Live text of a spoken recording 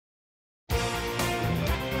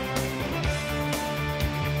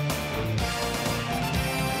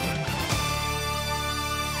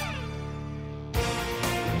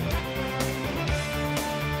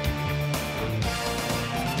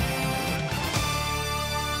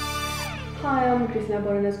Hi, I'm Cristina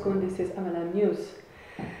Bărănescu and this is MLM News.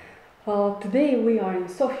 Today we are in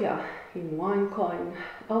Sofia in OneCoin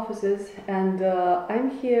offices and I'm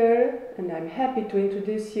here and I'm happy to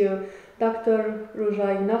introduce you Dr. Ruja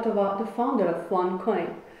Ignatova, the founder of OneCoin.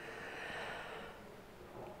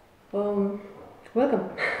 Welcome.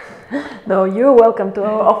 No, you're welcome to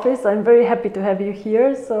our office. I'm very happy to have you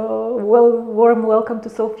here. So, warm welcome to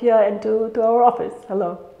Sofia and to our office.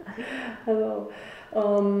 Hello. Hello.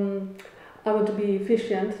 I want to be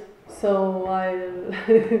efficient, so I'll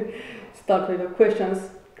start with the questions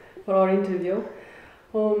for our interview.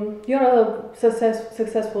 You're a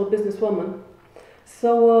successful businesswoman,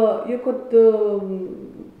 so you could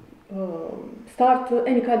start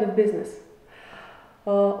any kind of business.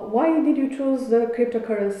 Why did you choose the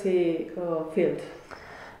cryptocurrency field?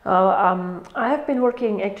 I have been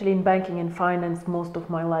working actually in banking and finance most of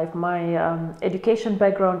my life. My education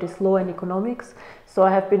background is law and economics, so I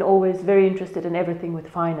have been always very interested in everything with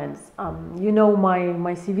finance. You know,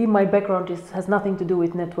 my CV, my background has nothing to do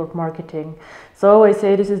with network marketing. So I always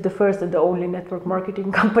say this is the first and the only network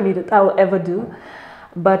marketing company that I'll ever do.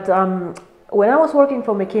 But when I was working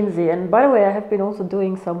for McKinsey, and by the way, I have been also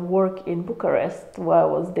doing some work in Bucharest while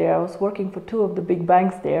I was there. I was working for two of the big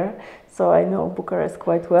banks there, so I know Bucharest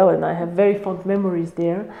quite well, and I have very fond memories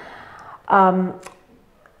there.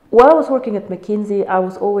 While I was working at McKinsey, I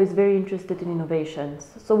was always very interested in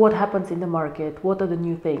innovations. So what happens in the market? What are the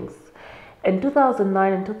new things? In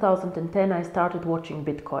 2009 and 2010, I started watching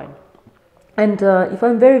Bitcoin. And if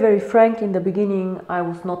I'm very, very frank, in the beginning, I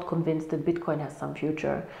was not convinced that Bitcoin has some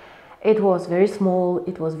future. It was very small,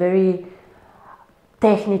 it was very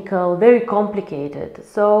technical, very complicated.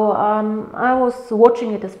 So I was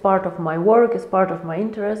watching it as part of my work, as part of my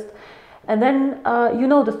interest. And then you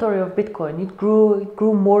know the story of Bitcoin. It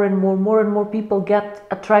grew more and more people get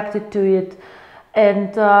attracted to it.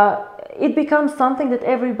 And it becomes something that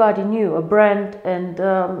everybody knew, a brand and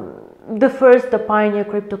the pioneer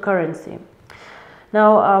cryptocurrency.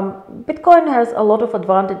 Now, Bitcoin has a lot of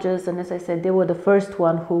advantages, and as I said, they were the first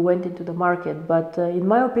one who went into the market, but in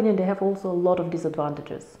my opinion, they have also a lot of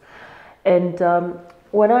disadvantages. And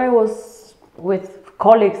when I was with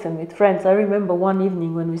colleagues and with friends, I remember one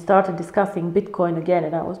evening when we started discussing Bitcoin again,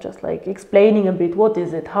 and I was just like explaining a bit, what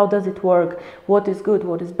is it, how does it work, what is good,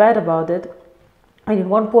 what is bad about it. And at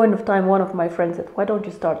one point of time, one of my friends said, why don't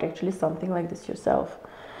you start actually something like this yourself?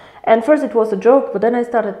 And first it was a joke, but then I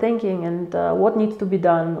started thinking, and what needs to be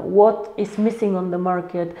done, what is missing on the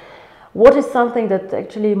market, what is something that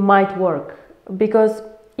actually might work. Because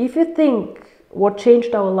if you think what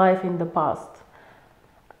changed our life in the past,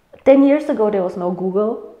 10 years ago there was no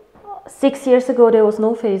Google, 6 years ago there was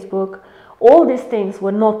no Facebook, all these things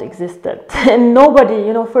were not existent. And nobody,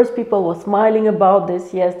 you know, first people were smiling about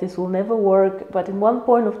this, yes, this will never work, but in one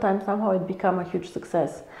point of time somehow it became a huge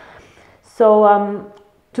success. So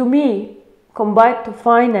to me, combined to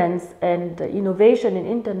finance and innovation in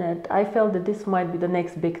internet, I felt that this might be the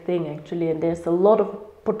next big thing actually, and there's a lot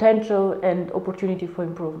of potential and opportunity for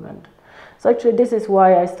improvement. So actually this is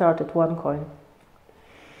why I started OneCoin.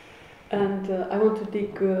 And I want to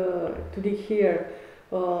dig here.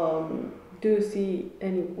 Do you see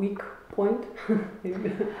any weak point?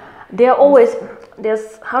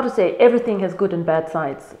 There's, how to say, everything has good and bad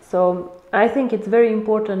sides. So I think it's very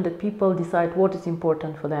important that people decide what is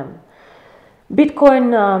important for them.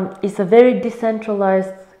 Bitcoin is a very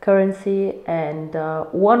decentralized currency, and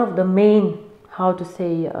one of the main, how to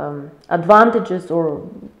say, advantages or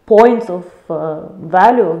points of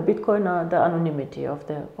value of Bitcoin are the anonymity of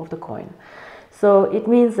the coin. So it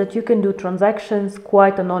means that you can do transactions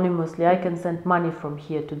quite anonymously. I can send money from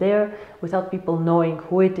here to there without people knowing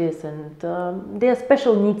who it is, and there are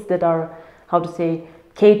special needs that are, how to say,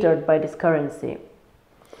 catered by this currency.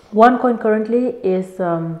 OneCoin currently is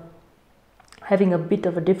having a bit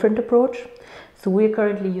of a different approach. So we're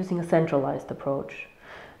currently using a centralized approach.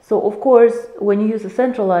 So of course, when you use a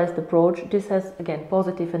centralized approach, this has, again,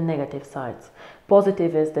 positive and negative sides.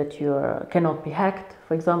 Positive is that you cannot be hacked.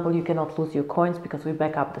 For example, you cannot lose your coins because we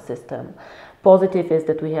back up the system. Positive is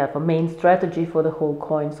that we have a main strategy for the whole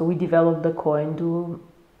coin. So we develop the coin, do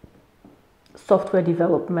software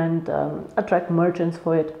development, attract merchants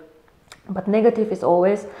for it. But negative is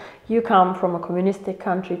always, you come from a communistic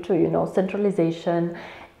country to, you know, centralization.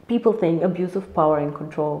 People think abuse of power and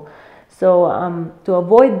control. So to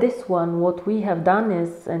avoid this one, what we have done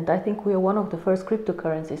is, and I think we are one of the first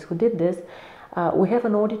cryptocurrencies who did this, we have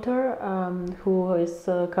an auditor who is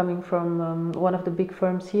coming from one of the big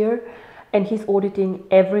firms here, and he's auditing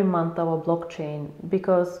every month our blockchain,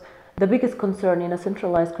 because the biggest concern in a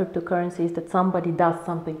centralized cryptocurrency is that somebody does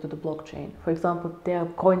something to the blockchain. For example, there are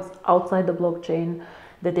coins outside the blockchain,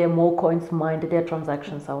 that there are more coins mined, that there are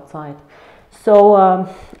transactions outside. So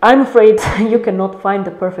I'm afraid you cannot find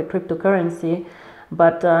the perfect cryptocurrency,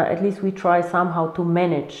 but at least we try somehow to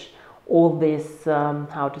manage all these,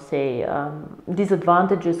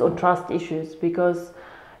 disadvantages or trust issues, because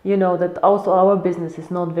you know that also our business is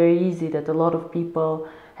not very easy, that a lot of people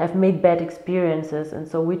have made bad experiences, and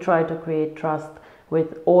so we try to create trust with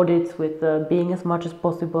audits, with being as much as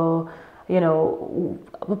possible, you know,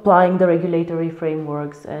 applying the regulatory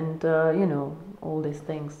frameworks and, you know, all these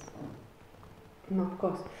things. No, of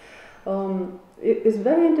course. It's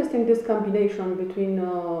very interesting, this combination between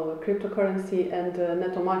cryptocurrency and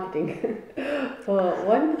network marketing.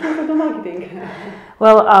 Why did you choose the marketing?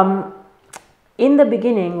 Well, in the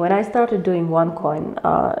beginning, when I started doing OneCoin,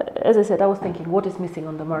 as I said, I was thinking, what is missing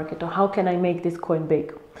on the market, or how can I make this coin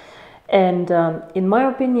big? And in my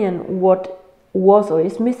opinion, what was or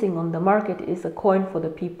is missing on the market is a coin for the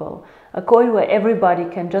people, a coin where everybody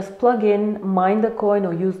can just plug in, mine the coin,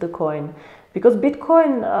 or use the coin. Because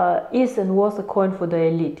Bitcoin is and was a coin for the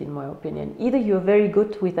elite, in my opinion. Either you're very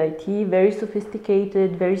good with IT, very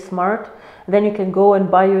sophisticated, very smart, then you can go and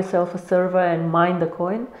buy yourself a server and mine the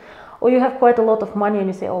coin. Or you have quite a lot of money and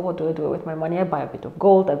you say, oh, what do I do with my money? I buy a bit of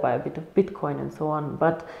gold, I buy a bit of Bitcoin, and so on.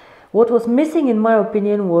 But what was missing, in my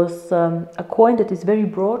opinion, was a coin that is very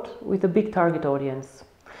broad with a big target audience.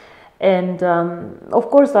 And of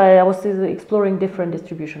course, I was exploring different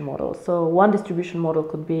distribution models. So one distribution model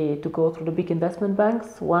could be to go through the big investment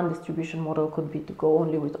banks. One distribution model could be to go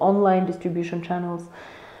only with online distribution channels,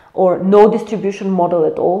 or no distribution model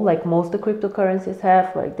at all, like most of the cryptocurrencies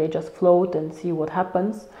have, like they just float and see what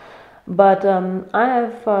happens. But I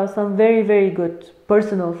have some very, very good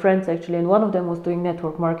personal friends, actually, and one of them was doing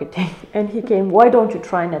network marketing. And he came, why don't you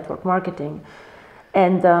try network marketing?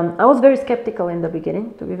 And I was very skeptical in the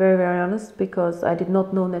beginning, to be very, very honest, because I did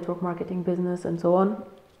not know network marketing business and so on.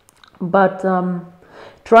 But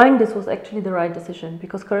trying this was actually the right decision,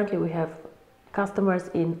 because currently we have customers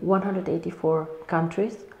in 184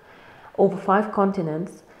 countries, over 5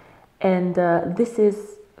 continents, and this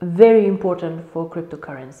is very important for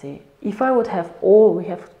cryptocurrency. If I would have all, we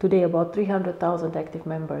have today about 300,000 active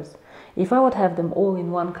members, if I would have them all in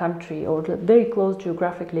one country or very close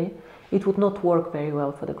geographically, it would not work very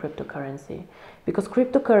well for the cryptocurrency, because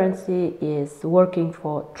cryptocurrency is working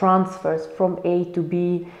for transfers from A to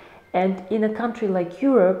B, and in a country like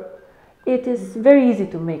Europe, it is very easy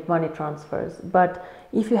to make money transfers. But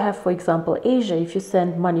if you have, for example, Asia, if you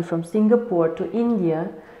send money from Singapore to India,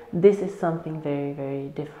 this is something very, very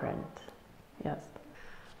different. Yes.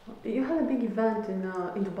 You had a big event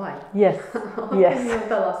in Dubai. Yes. What Yes. can you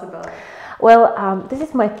tell us about it? Well, this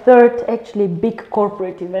is my third actually big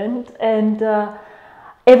corporate event, and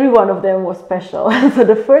every one of them was special. So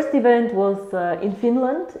the first event was in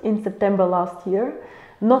Finland in September last year.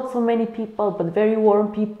 Not so many people, but very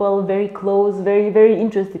warm people, very close, very, very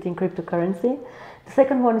interested in cryptocurrency. The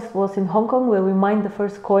second one was in Hong Kong, where we mined the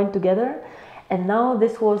first coin together. And now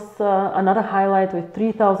this was another highlight with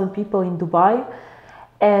 3,000 people in Dubai.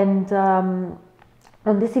 And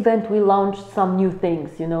on this event, we launched some new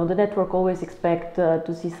things. You know, the network always expect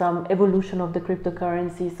to see some evolution of the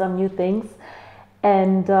cryptocurrency, some new things.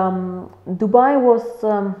 And Dubai was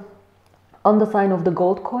on the sign of the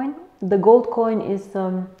gold coin. The gold coin is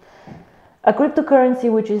a cryptocurrency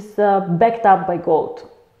which is backed up by gold.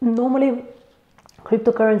 Normally,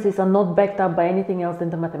 cryptocurrencies are not backed up by anything else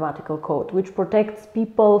than the mathematical code, which protects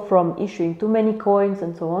people from issuing too many coins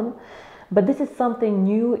and so on. But this is something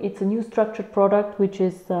new. It's a new structured product, which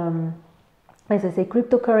is, as I say,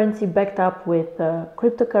 cryptocurrency backed up with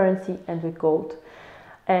cryptocurrency and with gold.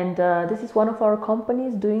 And this is one of our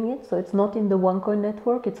companies doing it. So it's not in the OneCoin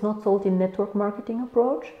network. It's not sold in network marketing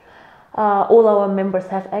approach. All our members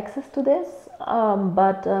have access to this,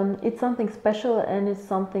 but it's something special, and it's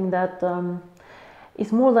something that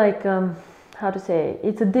is more like, how to say,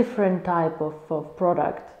 it's a different type of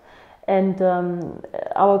product. And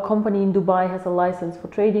our company in Dubai has a license for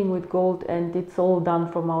trading with gold, and it's all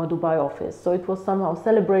done from our Dubai office. So it was somehow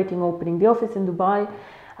celebrating opening the office in Dubai,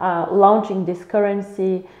 launching this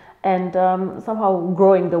currency, and somehow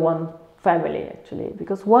growing the one family, actually,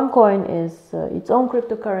 because OneCoin is its own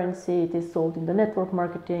cryptocurrency. It is sold in the network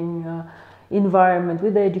marketing environment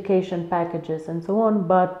with the education packages and so on,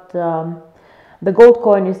 but the gold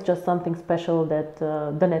coin is just something special that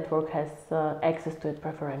the network has access to at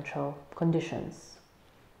preferential conditions.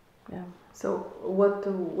 Yeah. So, what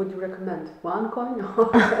would you recommend? OneCoin or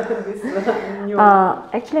this new?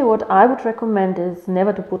 Actually, what I would recommend is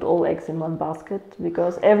never to put all eggs in one basket,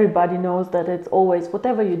 because everybody knows that it's always,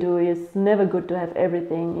 whatever you do, is never good to have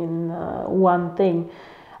everything in one thing.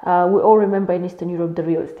 We all remember in Eastern Europe the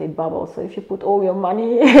real estate bubble. So if you put all your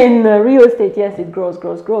money in real estate, yes, it grows,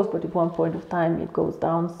 but at one point of time it goes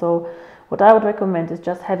down. So what I would recommend is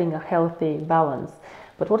just having a healthy balance.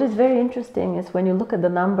 But what is very interesting is when you look at the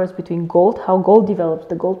numbers between gold, how gold develops,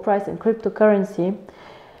 the gold price, and cryptocurrency,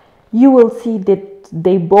 you will see that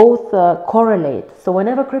they both correlate. So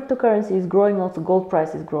whenever cryptocurrency is growing, also gold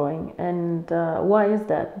price is growing. And why is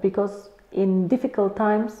that? Because in difficult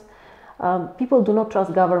times, people do not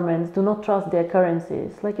trust governments, do not trust their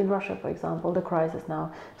currencies, like in Russia, for example, the crisis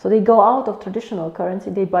now. So they go out of traditional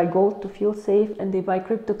currency, they buy gold to feel safe, and they buy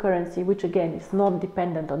cryptocurrency, which again is not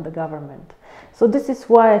dependent on the government. So this is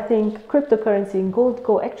why I think cryptocurrency and gold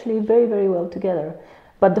go actually very, very well together.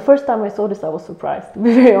 But the first time I saw this, I was surprised, to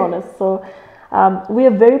be very honest. So we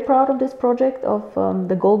are very proud of this project of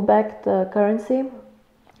the gold-backed currency.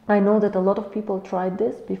 I know that a lot of people tried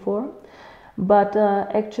this before, but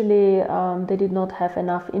actually they did not have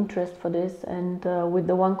enough interest for this, and with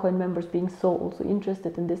the OneCoin members being so also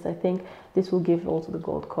interested in this, I think this will give also the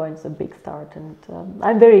gold coins a big start, and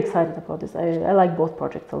I'm very excited about this. I like both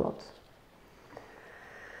projects a lot.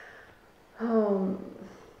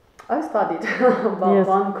 I studied about Yes.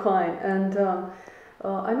 OneCoin, and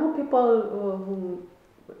I know people who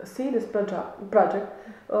see this project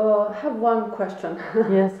have one question.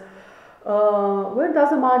 Yes. Where does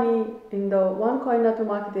the money in the OneCoin network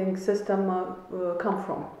marketing system come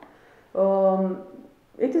from?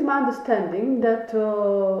 It is my understanding that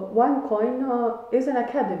OneCoin is an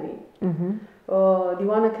academy, the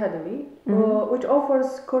One Academy, which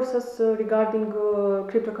offers courses regarding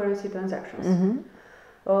cryptocurrency transactions.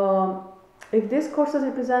 If these courses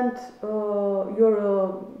represent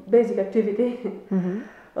your basic activity,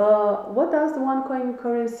 what does the OneCoin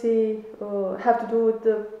currency have to do with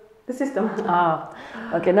the system?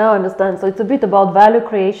 Okay, now I understand. So it's a bit about value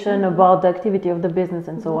creation, about the activity of the business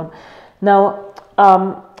and so on. Now,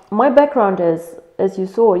 my background is, as you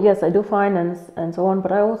saw, yes, I do finance and so on,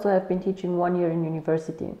 but I also have been teaching 1 year in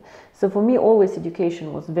university. So for me, always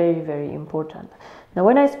education was very, very important. Now,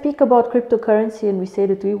 when I speak about cryptocurrency and we say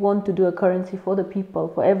that we want to do a currency for the people,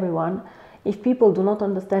 for everyone, if people do not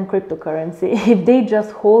understand cryptocurrency, if they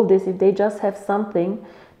just hold this, if they just have something,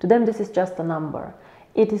 to them this is just a number.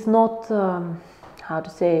 It is not, how to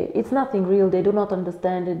say, it's nothing real. They do not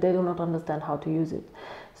understand it. They do not understand how to use it.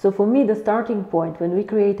 So for me, the starting point when we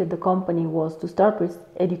created the company was to start with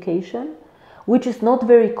education, which is not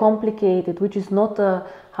very complicated, which is not a,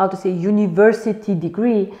 how to say, university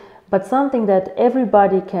degree, but something that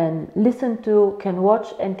everybody can listen to, can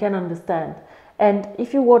watch, and can understand. And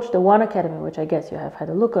if you watch the One Academy, which I guess you have had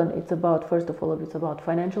a look on, it's about, first of all, it's about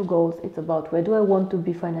financial goals. It's about where do I want to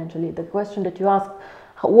be financially. The question that you ask,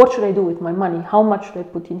 what should I do with my money? How much should I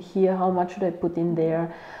put in here? How much should I put in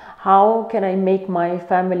there? How can I make my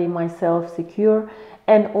family, myself secure?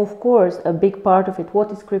 And of course, a big part of it,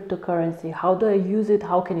 what is cryptocurrency? How do I use it?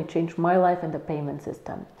 How can it change my life and the payment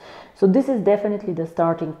system? So this is definitely the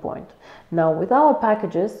starting point. Now, with our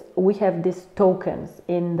packages, we have these tokens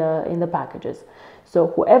in the packages. So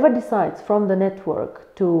whoever decides from the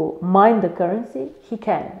network to mine the currency, he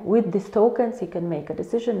can. With these tokens, he can make a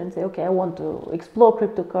decision and say, okay, I want to explore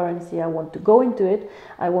cryptocurrency, I want to go into it,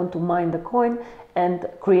 I want to mine the coin and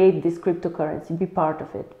create this cryptocurrency, be part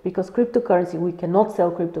of it. Because cryptocurrency, we cannot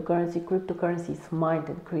sell cryptocurrency. Cryptocurrency is mined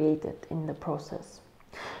and created in the process.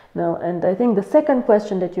 Now, and I think the second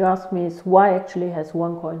question that you asked me is why actually has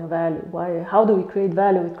OneCoin a value? How do we create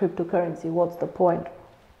value with cryptocurrency? What's the point?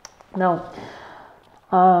 Now,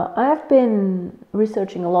 I have been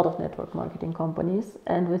researching a lot of network marketing companies,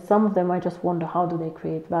 and with some of them I just wonder how do they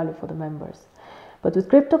create value for the members. But with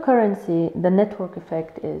cryptocurrency, the network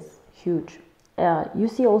effect is huge. You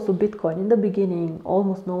see also Bitcoin in the beginning,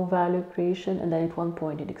 almost no value creation, and then at one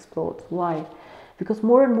point it explodes. Why? Because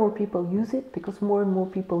more and more people use it, because more and more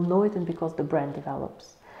people know it, and because the brand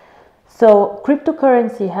develops. So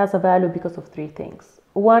cryptocurrency has a value because of three things.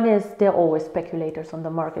 One is there are always speculators on the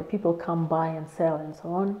market. People come buy and sell and so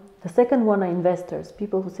on. The second one are investors.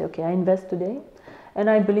 People who say, okay, I invest today and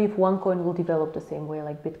I believe OneCoin will develop the same way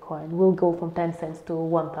like Bitcoin. Will go from 10 cents to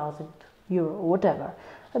 1,000 euro or whatever.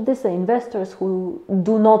 But these are investors who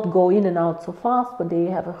do not go in and out so fast, but they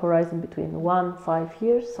have a horizon between 1-5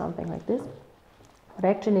 years, something like this. But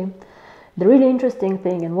actually, the really interesting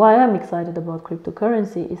thing and why I'm excited about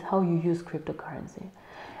cryptocurrency is how you use cryptocurrency.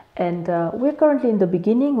 And we're currently in the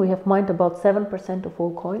beginning. We have mined about 7% of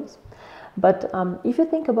all coins. But if you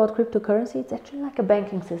think about cryptocurrency, it's actually like a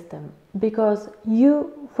banking system, because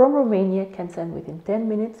you from Romania can send within 10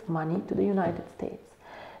 minutes money to the United States.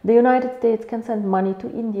 The United States can send money to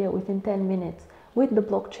India within 10 minutes with the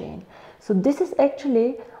blockchain. So this is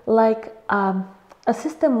actually like a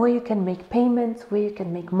system where you can make payments, where you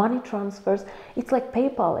can make money transfers. It's like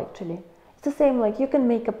PayPal actually. It's the same, like you can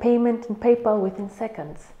make a payment in PayPal within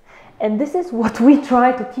seconds. And this is what we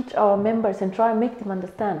try to teach our members and try and make them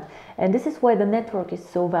understand. And this is why the network is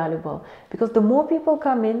so valuable, because the more people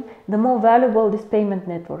come in, the more valuable this payment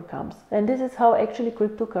network comes. And this is how actually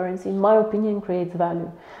cryptocurrency, in my opinion, creates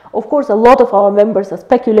value. Of course, a lot of our members are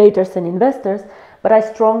speculators and investors, but I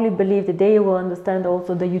strongly believe that they will understand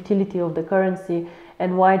also the utility of the currency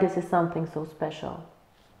and why this is something so special.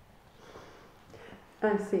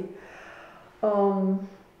 I see.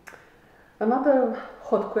 Another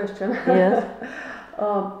hot question. Yes.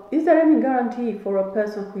 Is there any guarantee for a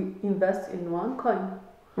person who invests in OneCoin?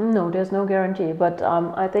 No, there's no guarantee, but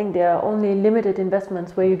I think there are only limited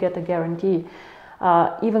investments where you get a guarantee.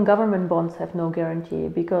 Even government bonds have no guarantee,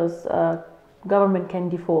 because government can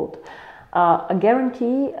default. A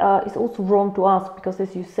guarantee is also wrong to ask, because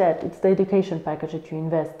as you said, it's the education package that you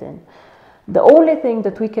invest in. The only thing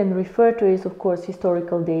that we can refer to is, of course,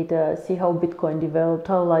 historical data, see how Bitcoin developed,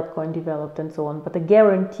 how Litecoin developed, and so on. But a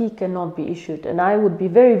guarantee cannot be issued. And I would be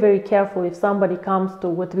very, very careful if somebody comes to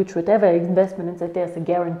whichever investment and says there's a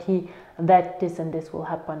guarantee that this and this will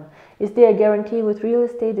happen. Is there a guarantee with real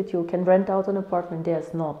estate that you can rent out an apartment?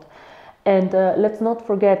 There's not. And let's not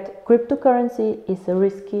forget, cryptocurrency is a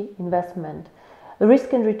risky investment.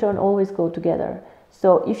 Risk and return always go together.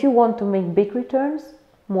 So if you want to make big returns,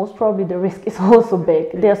 most probably the risk is also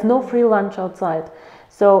big. There's no free lunch outside.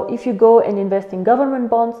 So if you go and invest in government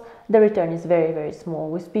bonds, the return is very, very small.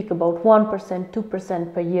 We speak about 1%,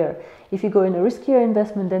 2% per year. If you go in a riskier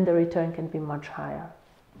investment, then the return can be much higher.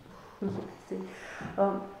 I see.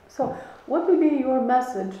 So what will be your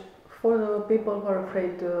message for the people who are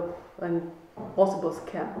afraid of a possible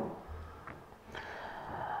scam?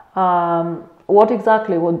 What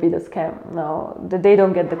exactly would be the scam? Now, that they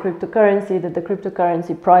don't get the cryptocurrency, that the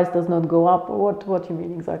cryptocurrency price does not go up, or what you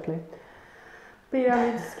mean exactly?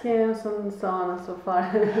 Pyramid scams and so on and so forth.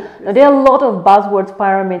 There are a lot of buzzwords,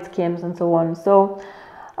 pyramid schemes and so on. So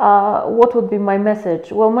what would be my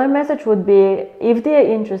message? Well, my message would be, if they are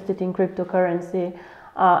interested in cryptocurrency,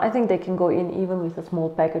 I think they can go in even with a small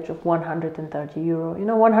package of 130 euro. You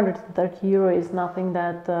know, 130 euro is nothing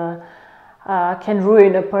that can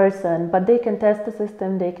ruin a person, but they can test the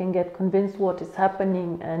system, they can get convinced what is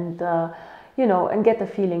happening, and you know, and get a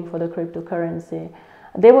feeling for the cryptocurrency.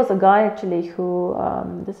 There was a guy actually who,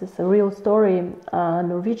 this is a real story, a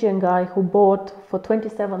Norwegian guy who bought for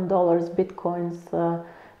 $27 Bitcoins, I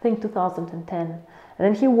think 2010.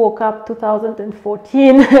 And then he woke up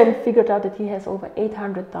 2014 and figured out that he has over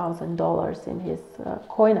 $800,000 in his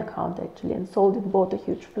coin account actually, and sold it, bought a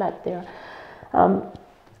huge flat there.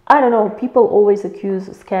 I don't know, people always accuse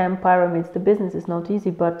scam, pyramids. The business is not easy,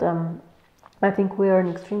 but I think we are an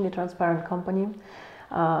extremely transparent company.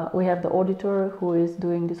 We have the auditor who is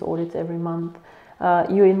doing these audits every month.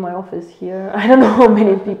 You in my office here, I don't know how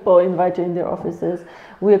many people invite you in their offices.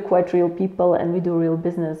 We are quite real people and we do real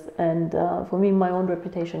business. And for me, my own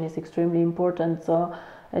reputation is extremely important. So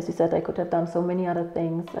as you said, I could have done so many other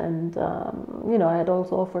things. And, you know, I had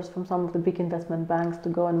also offers from some of the big investment banks to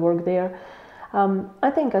go and work there.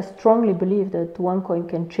 I think I strongly believe that OneCoin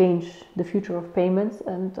can change the future of payments.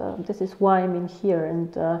 And this is why I'm in here.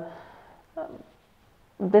 And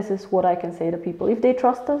this is what I can say to people. If they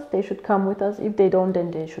trust us, they should come with us. If they don't,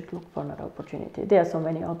 then they should look for another opportunity. There are so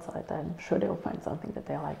many outside. I'm sure they'll find something that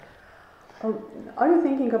they like. Are you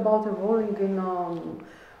thinking about enrolling in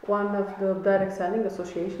one of the direct selling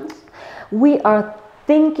associations? We are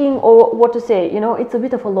thinking, or what to say, you know, it's a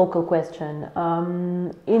bit of a local question.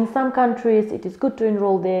 In some countries, it is good to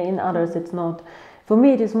enroll there. In others, it's not. For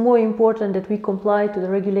me, it is more important that we comply to the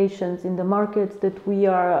regulations in the markets, that we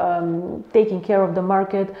are taking care of the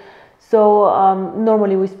market. So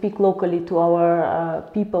normally we speak locally to our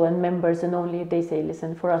people and members, and only if they say,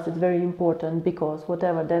 listen, for us it's very important because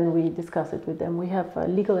whatever, then we discuss it with them. We have a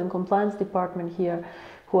legal and compliance department here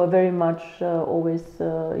who are very much always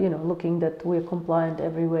you know, looking that we're compliant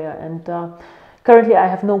everywhere. And currently I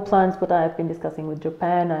have no plans, but I have been discussing with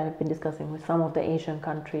Japan, I have been discussing with some of the Asian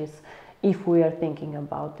countries if we are thinking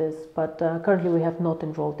about this, but currently we have not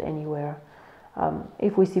enrolled anywhere.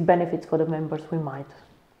 If we see benefits for the members, we might.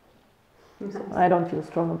 So I don't feel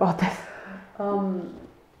strong about this.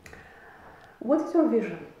 What is your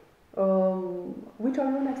vision? Which are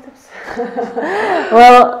your next steps?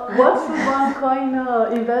 Well, what should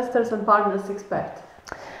OneCoin investors and partners expect?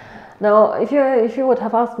 Now, if you would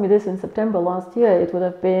have asked me this in September last year, it would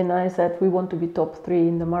have been, I said, we want to be top 3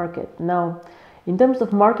 in the market. Now, in terms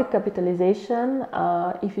of market capitalization,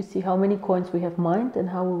 if you see how many coins we have mined and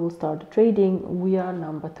how we will start trading, we are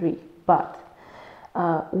number 3. But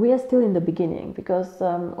we are still in the beginning, because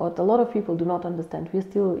what a lot of people do not understand, we are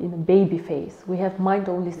still in a baby phase. We have mined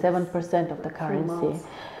only 7% of the currency.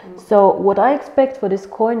 So what I expect for this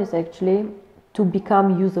coin is actually to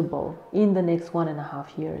become usable in the next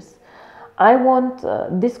 1.5 years. I want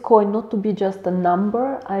this coin not to be just a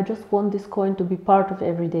number, I just want this coin to be part of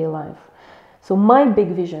everyday life. So my big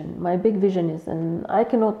vision is, and I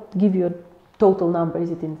cannot give you a total number,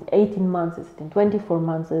 is it in 18 months, is it in 24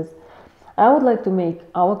 months, I would like to make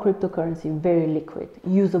our cryptocurrency very liquid,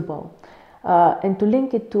 usable, and to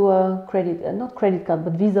link it to a not credit card,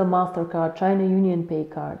 but Visa, MasterCard, China Union Pay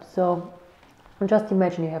card. So just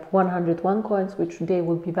imagine you have 100 OneCoins, which today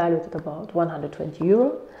will be valued at about 120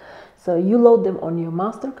 euro. So you load them on your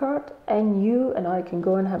MasterCard, and you and I can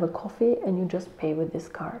go and have a coffee, and you just pay with this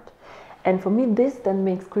card. And for me, this then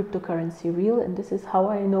makes cryptocurrency real, and this is how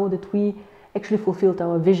I know that we actually fulfilled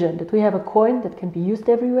our vision, that we have a coin that can be used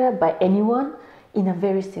everywhere by anyone in a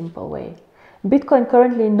very simple way. Bitcoin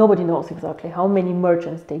currently, nobody knows exactly how many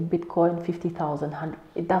merchants take Bitcoin, 50,000, 100,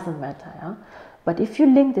 it doesn't matter. Yeah? But if you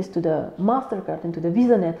link this to the MasterCard and to the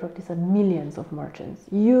Visa network, these are millions of merchants.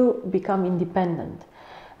 You become independent.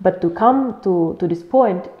 But to come to this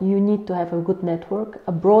point, you need to have a good network,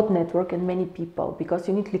 a broad network, and many people, because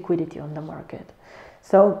you need liquidity on the market.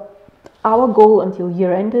 So our goal until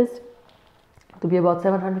year end is to be about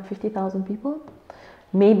 750,000 people,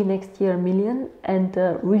 maybe next year 1 million, and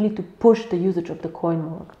really to push the usage of the coin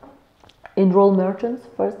more. Enroll merchants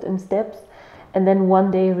first in steps, and then one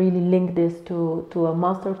day really link this to a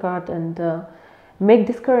MasterCard and make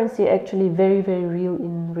this currency actually very, very real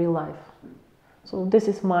in real life. So this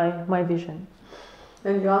is my vision.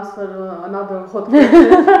 And you answer another hot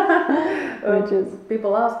question, which is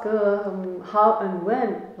people ask how and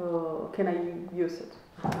when can I use it?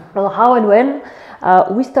 Well, how and when?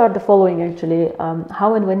 We start the following actually.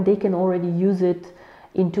 How and when they can already use it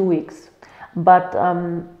in 2 weeks. But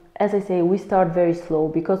as I say, we start very slow,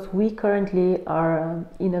 because we currently are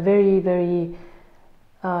in a very, very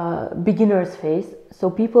beginner's phase. So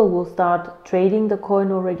people will start trading the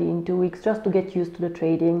coin already in 2 weeks, just to get used to the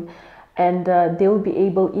trading, and they will be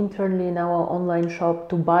able internally in our online shop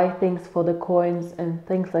to buy things for the coins and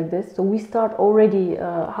things like this. So we start already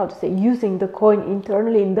using the coin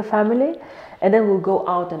internally in the family, and then we'll go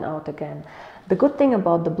out and out again. The good thing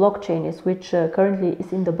about the blockchain is, which currently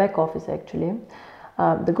is in the back office actually,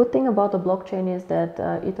 the good thing about the blockchain is that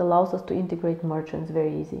it allows us to integrate merchants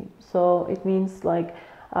very easy. So it means like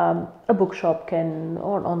a bookshop can,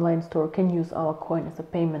 or an online store can use our coin as a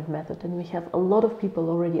payment method, and we have a lot of people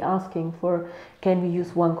already asking for, can we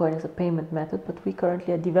use OneCoin as a payment method, but we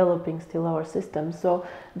currently are developing still our system, so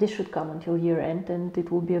this should come until year end, and it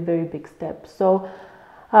will be a very big step. So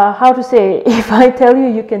if I tell you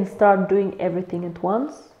you can start doing everything at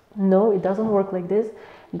once, no, it doesn't work like this,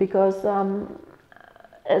 because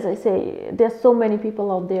as I say, there's so many people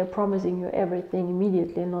out there promising you everything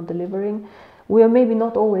immediately and not delivering. We are maybe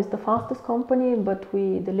not always the fastest company, but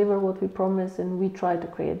we deliver what we promise, and we try to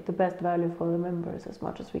create the best value for the members as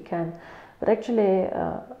much as we can. But actually,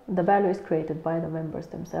 the value is created by the members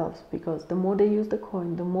themselves, because the more they use the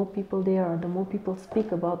coin, the more people there are, the more people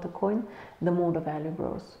speak about the coin, the more the value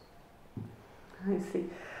grows. I see.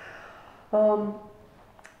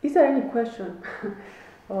 Is there any question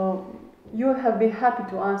you have been happy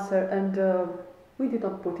to answer and we did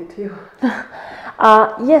not put it to you?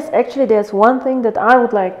 Yes, actually there's one thing that I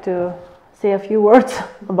would like to say a few words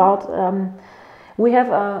about. We have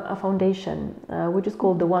a foundation which is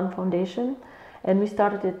called the One Foundation, and we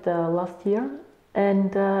started it last year,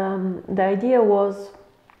 and the idea was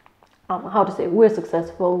we're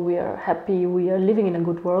successful, we are happy, we are living in a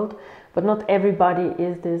good world, but not everybody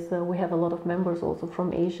is this. We have a lot of members also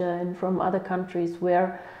from Asia and from other countries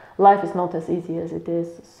where life is not as easy as it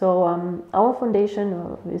is. So our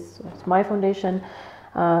foundation, my foundation,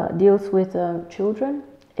 deals with children.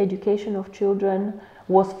 Education of children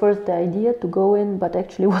was first the idea to go in, but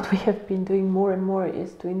actually what we have been doing more and more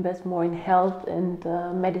is to invest more in health and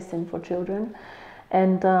medicine for children.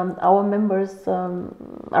 And our members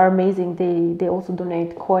are amazing. They also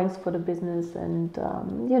donate coins for the business and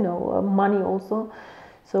money also.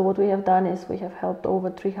 So what we have done is we have helped over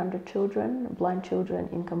 300 children, blind children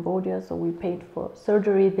in Cambodia. So we paid for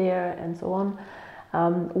surgery there and so on.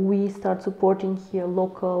 We start supporting here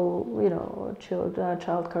local,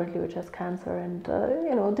 child currently which has cancer, and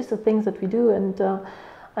these are things that we do. And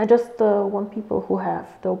I just want people who have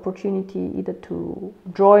the opportunity either to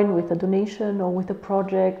join with a donation or with a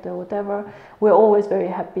project or whatever. We're always very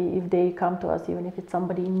happy if they come to us, even if it's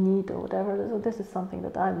somebody in need or whatever. So this is something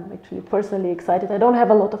that I'm actually personally excited. I don't have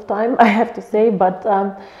a lot of time, I have to say, but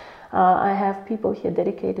I have people here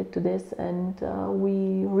dedicated to this, and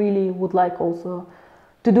we really would like also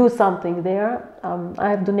to do something there. I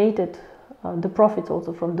have donated the profits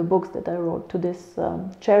also from the books that I wrote to this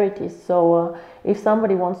charity. So if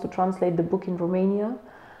somebody wants to translate the book in Romania,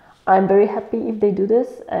 I'm very happy if they do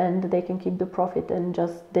this, and they can keep the profit and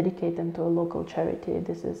just dedicate them to a local charity.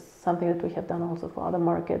 This is something that we have done also for other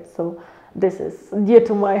markets. So this is dear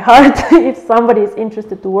to my heart. If somebody is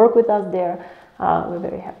interested to work with us there, we're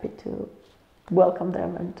very happy to welcome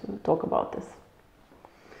them and to talk about this.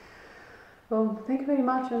 Well, thank you very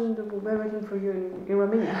much, and we're waiting for you in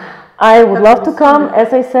Romania. I would love to come.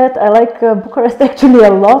 As I said, I like Bucharest actually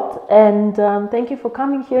a lot, and thank you for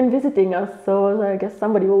coming here and visiting us. So I guess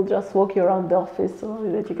somebody will just walk you around the office so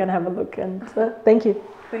that you can have a look, and thank you.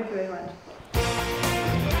 Thank you very much.